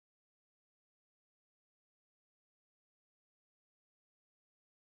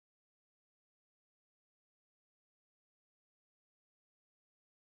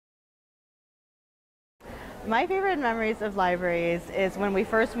My favorite memories of libraries is when we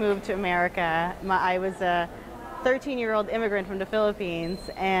first moved to America. I was a 13-year-old immigrant from the Philippines,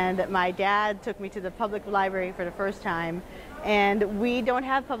 and my dad took me to the public library for the first time. And we don't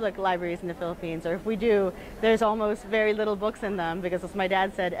have public libraries in the Philippines, or if we do, there's almost very little books in them because, as my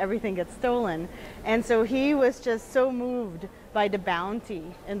dad said, everything gets stolen. And so he was just so moved by the bounty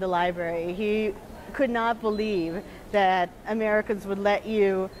in the library. He could not believe that Americans would let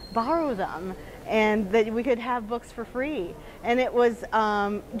you borrow them and that we could have books for free. And it was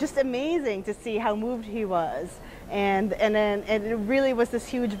just amazing to see how moved he was. And it really was this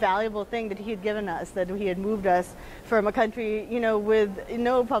huge valuable thing that he had given us, that he had moved us from a country, with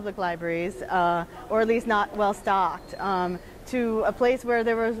no public libraries, or at least not well stocked, to a place where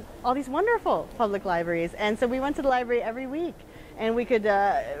there was all these wonderful public libraries. And so we went to the library every week, and we could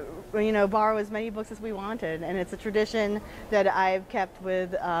borrow as many books as we wanted. And it's a tradition that I've kept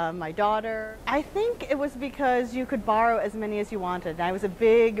with my daughter. I think it was because you could borrow as many as you wanted. I was a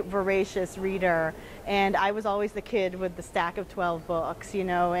big, voracious reader, and I was always the kid with the stack of 12 books,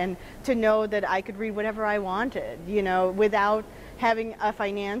 and to know that I could read whatever I wanted, without having a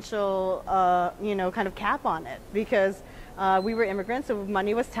financial, kind of cap on it, because we were immigrants, so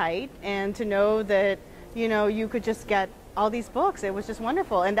money was tight, and to know that, you could just get all these books. It was just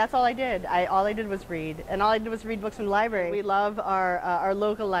wonderful, and that's all I did. All I did was read, and all I did was read books from the library. We love our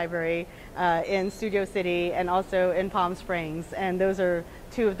local library in Studio City and also in Palm Springs, and those are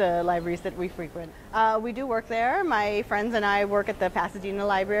two of the libraries that we frequent. We do work there. My friends and I work at the Pasadena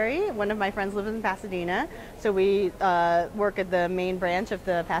Library. One of my friends lives in Pasadena, so we work at the main branch of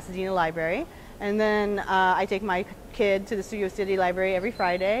the Pasadena Library. And then I take my kid to the Studio City Library every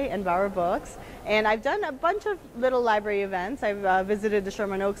Friday and borrow books. And I've done a bunch of little library events. I've visited the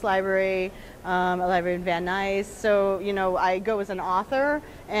Sherman Oaks Library, a library in Van Nuys. So, I go as an author,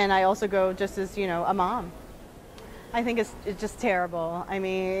 and I also go just as, a mom. I think it's just terrible. I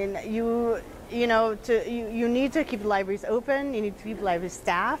mean, you need to keep the libraries open. You need to keep the libraries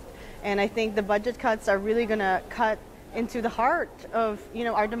staffed. And I think the budget cuts are really going to cut into the heart of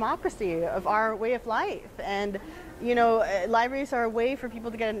our democracy, of our way of life. And libraries are a way for people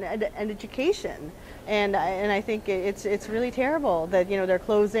to get an education, and I think it's really terrible that they're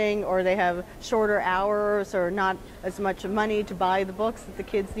closing, or they have shorter hours, or not as much money to buy the books that the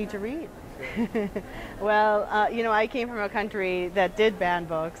kids need to read. Well, I came from a country that did ban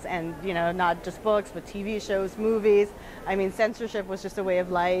books, and not just books, but TV shows, movies. I mean, censorship was just a way of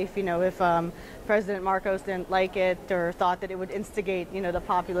life. If President Marcos didn't like it, or thought that it would instigate, the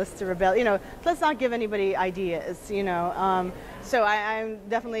populace to rebel, let's not give anybody ideas, So I'm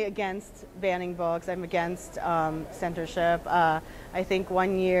definitely against banning books. I'm against censorship. I think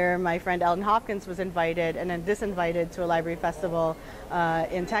one year my friend Ellen Hopkins was invited and then disinvited to a library festival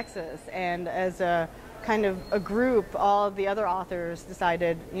in Texas. And as a kind of a group, all of the other authors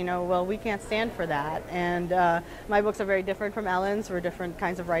decided, well, we can't stand for that. And my books are very different from Ellen's. We're different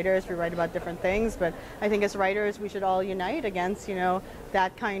kinds of writers. We write about different things. But I think as writers, we should all unite against,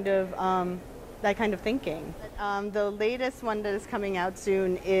 that kind of thinking. The latest one that is coming out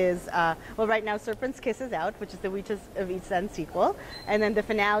soon is, right now Serpent's Kiss is out, which is the Witches of East End sequel. And then the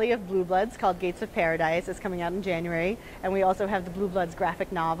finale of Blue Bloods, called Gates of Paradise, is coming out in January. And we also have the Blue Bloods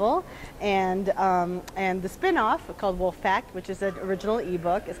graphic novel. And the spin-off, called Wolfpack, which is an original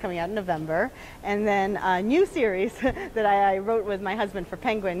ebook, is coming out in November. And then a new series that I wrote with my husband for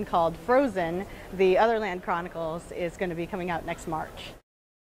Penguin, called Frozen, The Otherland Chronicles, is going to be coming out next March.